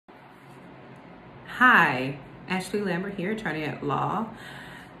Hi, Ashley Lambert here, attorney at law,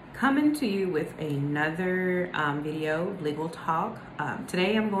 coming to you with another video, legal talk.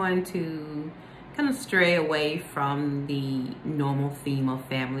 Today I'm going to kind of stray away from the normal theme of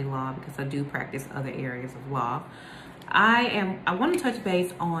family law because I do practice other areas of law. I want to touch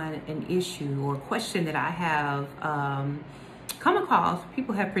base on an issue or question that I have come across.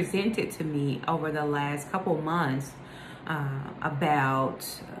 People have presented to me over the last couple months about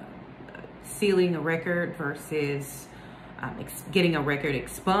sealing a record versus getting a record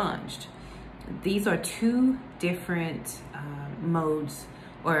expunged. These are two different modes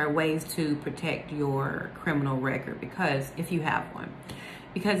or ways to protect your criminal record, because if you have one.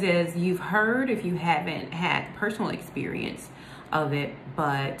 Because as you've heard, if you haven't had personal experience of it,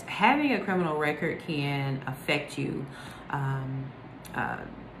 but having a criminal record can affect you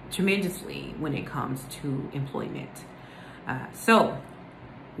tremendously when it comes to employment. So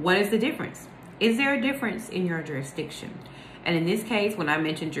what is the difference? Is there a difference in your jurisdiction? And in this case, when I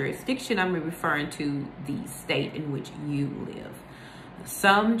mention jurisdiction, I'm referring to the state in which you live.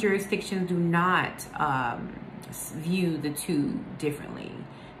 Some jurisdictions do not view the two differently.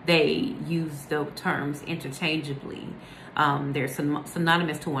 They use the terms interchangeably. They're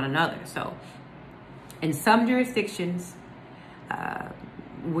synonymous to one another. So in some jurisdictions, to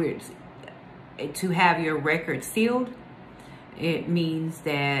have your record sealed, it means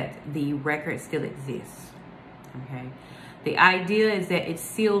that the record still exists, okay? The idea is that it's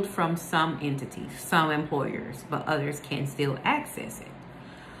sealed from some entities, some employers, but others can still access it.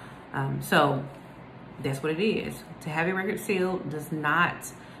 So that's what it is. To have your record sealed does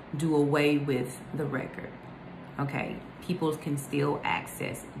not do away with the record, okay? People can still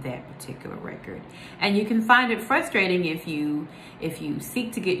access that particular record. And you can find it frustrating if you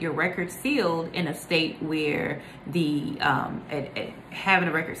seek to get your record sealed in a state where the having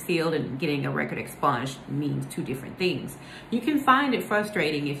a record sealed and getting a record expunged means two different things. You can find it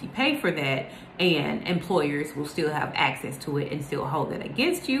frustrating if you pay for that and employers will still have access to it and still hold that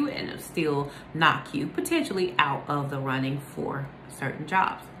against you and still knock you potentially out of the running for certain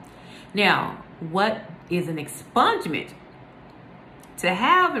jobs. Now, what is an expungement? To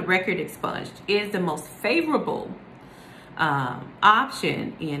have a record expunged is the most favorable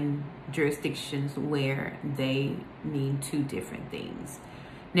option in jurisdictions where they mean two different things.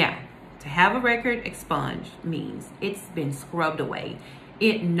 Now, to have a record expunged means it's been scrubbed away.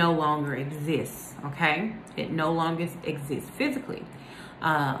 It no longer exists, okay? It no longer exists physically.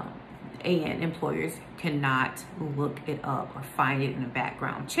 And employers cannot look it up or find it in a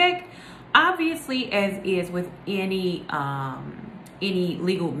background check. Obviously, as is with any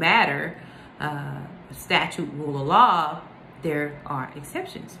legal matter, statute, rule of law, there are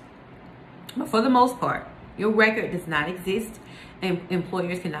exceptions. But for the most part, your record does not exist and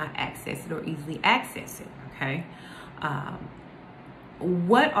employers cannot access it or easily access it, okay?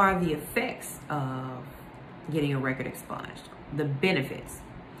 What are the effects of getting a record expunged? The benefits.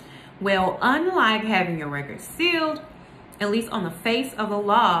 Well, unlike having your record sealed, at least on the face of the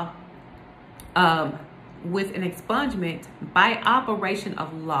law, with an expungement, by operation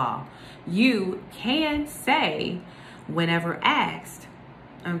of law, you can say, whenever asked,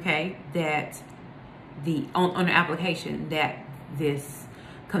 okay, that on an application, that this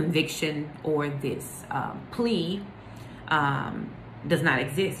conviction or this plea does not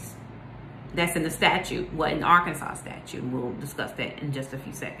exist. That's in the statute, well, in the Arkansas statute. We'll discuss that in just a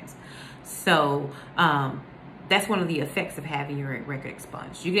few seconds. So that's one of the effects of having your record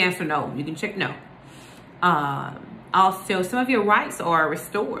expunged. You can answer no. You can check no. Also, some of your rights are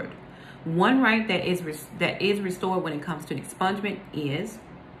restored. One right that is restored when it comes to an expungement is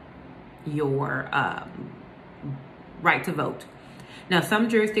your right to vote. Now, some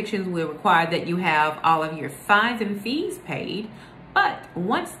jurisdictions will require that you have all of your fines and fees paid, but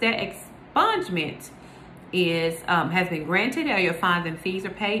once that expungement has been granted or your fines and fees are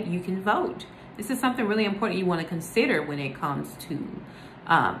paid, you can vote. This is something really important you want to consider when it comes to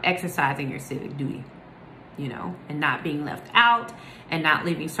exercising your civic duty, you know, and not being left out and not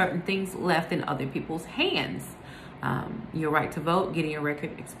leaving certain things left in other people's hands. Your right to vote, getting your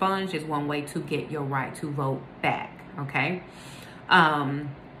record expunged is one way to get your right to vote back, okay?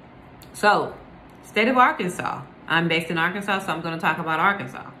 So, state of Arkansas. I'm based in Arkansas, so I'm going to talk about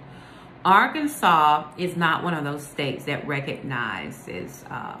Arkansas. Arkansas is not one of those states that recognizes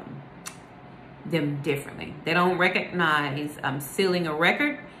them differently. They don't recognize sealing a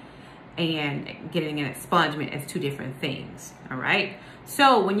record and getting an expungement as two different things, all right?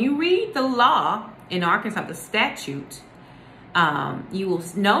 So when you read the law in Arkansas, the statute, you will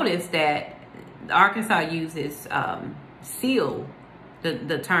notice that Arkansas uses seal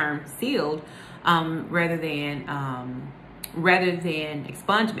the term sealed rather than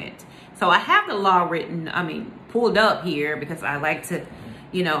expungement. So I have the law pulled up here because I like to,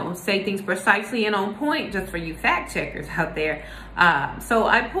 say things precisely and on point just for you fact checkers out there. So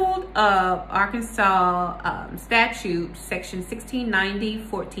I pulled up Arkansas statute section 1690,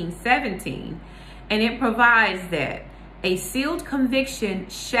 1417, and it provides that a sealed conviction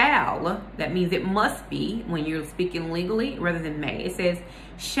shall, that means it must be when you're speaking legally rather than may. It says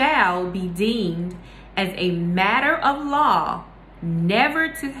shall be deemed as a matter of law never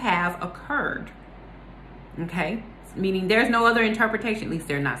to have occurred. Okay? Meaning there's no other interpretation, at least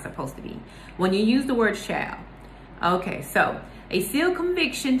they're not supposed to be, when you use the word shall. Okay, so a sealed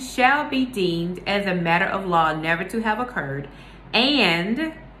conviction shall be deemed as a matter of law never to have occurred,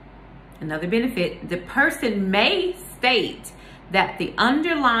 and another benefit, the person may state that the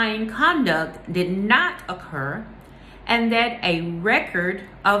underlying conduct did not occur and that a record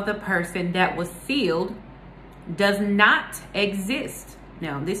of the person that was sealed does not exist.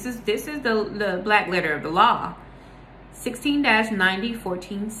 Now, this is the black letter of the law. 16-90,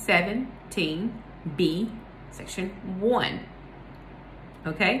 1417 B, section 1.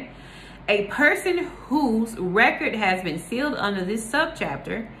 Okay? A person whose record has been sealed under this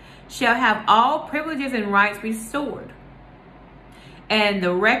subchapter shall have all privileges and rights restored. And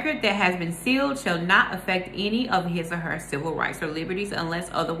the record that has been sealed shall not affect any of his or her civil rights or liberties unless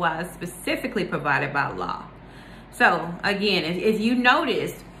otherwise specifically provided by law. So, again, if you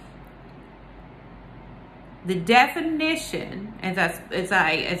notice, the definition, as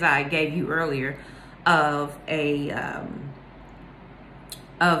I gave you earlier, of a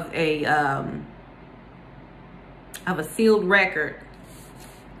sealed record,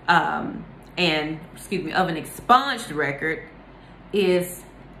 of an expunged record, is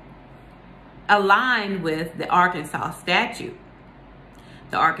aligned with the Arkansas statute.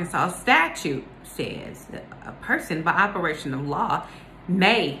 The Arkansas statute says that a person, by operation of law,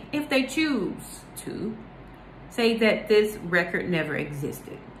 may, if they choose to, say that this record never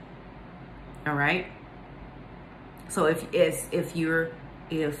existed. All right. So if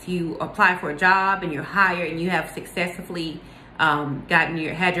you apply for a job and you're hired and you have successfully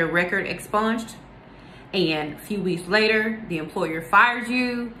had your record expunged, and a few weeks later the employer fires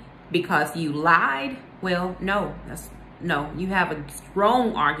you because you lied, well, no, you have a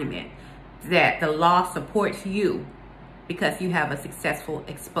strong argument that the law supports you because you have a successful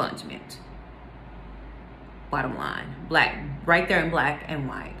expungement. Bottom line, black, right there in black and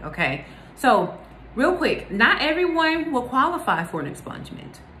white. Okay, so real quick, not everyone will qualify for an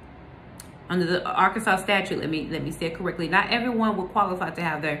expungement under the Arkansas statute. Let me say it correctly. Not everyone will qualify to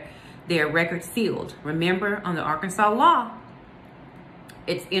have their record sealed. Remember, under Arkansas law,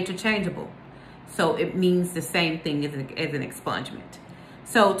 it's interchangeable, so it means the same thing as an expungement.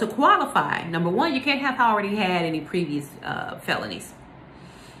 So to qualify, number one, you can't have already had any previous felonies.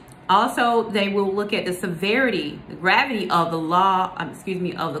 Also, they will look at the severity, the gravity of the law,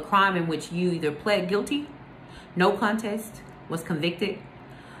 of the crime in which you either pled guilty, no contest, was convicted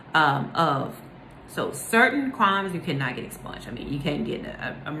of. So certain crimes you cannot get expunged. You can't get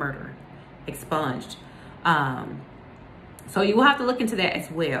a murder expunged. So you will have to look into that as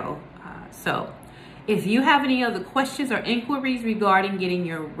well. So if you have any other questions or inquiries regarding getting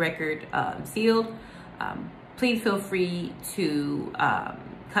your record sealed, please feel free to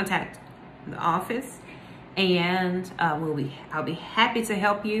contact the office, and I'll be happy to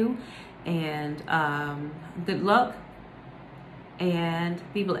help you. And good luck and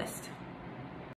be blessed.